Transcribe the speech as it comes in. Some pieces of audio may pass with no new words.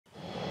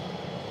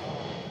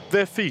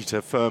Their feet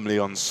are firmly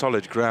on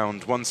solid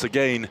ground once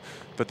again,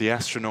 but the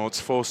astronauts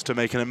forced to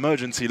make an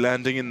emergency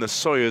landing in the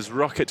Soyuz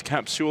rocket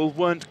capsule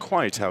weren't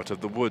quite out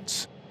of the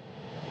woods.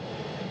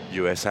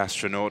 US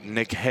astronaut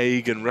Nick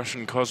Hague and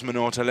Russian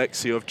cosmonaut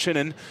Alexei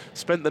Ovchinin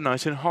spent the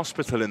night in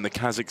hospital in the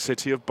Kazakh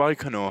city of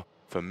Baikonur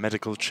for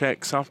medical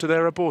checks after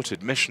their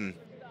aborted mission.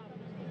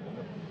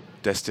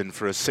 Destined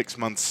for a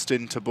 6-month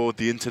stint aboard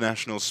the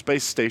International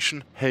Space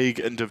Station, Hague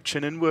and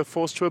Ovchinin were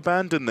forced to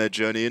abandon their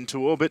journey into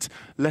orbit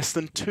less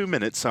than 2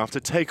 minutes after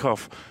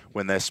takeoff,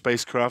 when their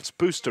spacecraft's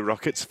booster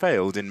rockets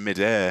failed in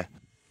mid-air.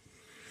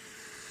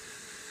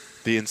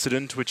 The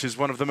incident, which is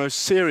one of the most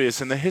serious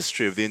in the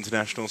history of the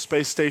International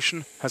Space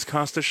Station, has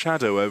cast a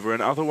shadow over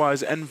an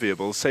otherwise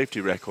enviable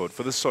safety record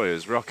for the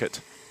Soyuz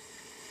rocket.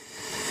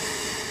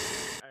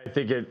 I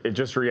think it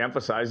just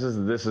reemphasizes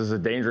that this is a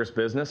dangerous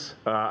business.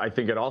 I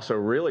think it also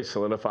really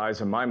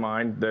solidifies in my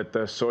mind that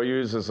the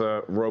Soyuz is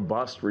a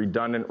robust,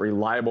 redundant,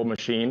 reliable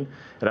machine.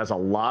 It has a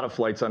lot of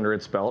flights under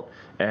its belt.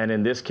 And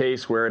in this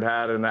case, where it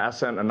had an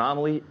ascent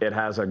anomaly, it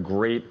has a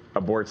great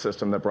abort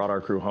system that brought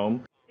our crew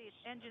home.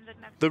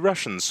 The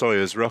Russian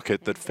Soyuz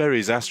rocket that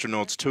ferries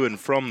astronauts to and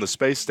from the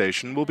space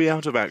station will be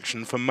out of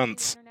action for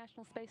months.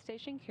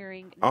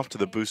 After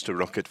the booster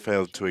rocket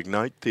failed to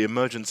ignite, the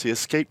emergency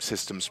escape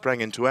system sprang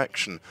into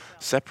action,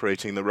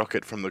 separating the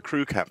rocket from the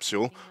crew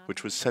capsule,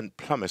 which was sent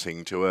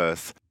plummeting to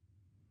Earth.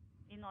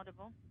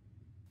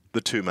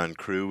 The two-man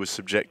crew was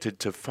subjected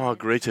to far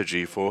greater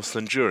G-force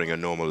than during a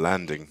normal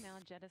landing.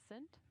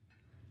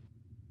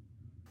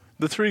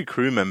 The 3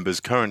 crew members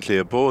currently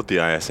aboard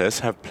the ISS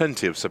have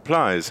plenty of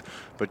supplies,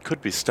 but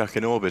could be stuck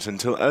in orbit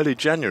until early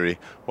January,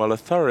 while a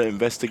thorough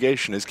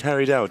investigation is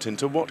carried out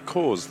into what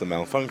caused the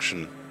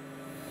malfunction.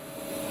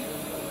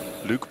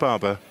 Luke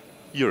Barber,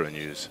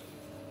 Euronews.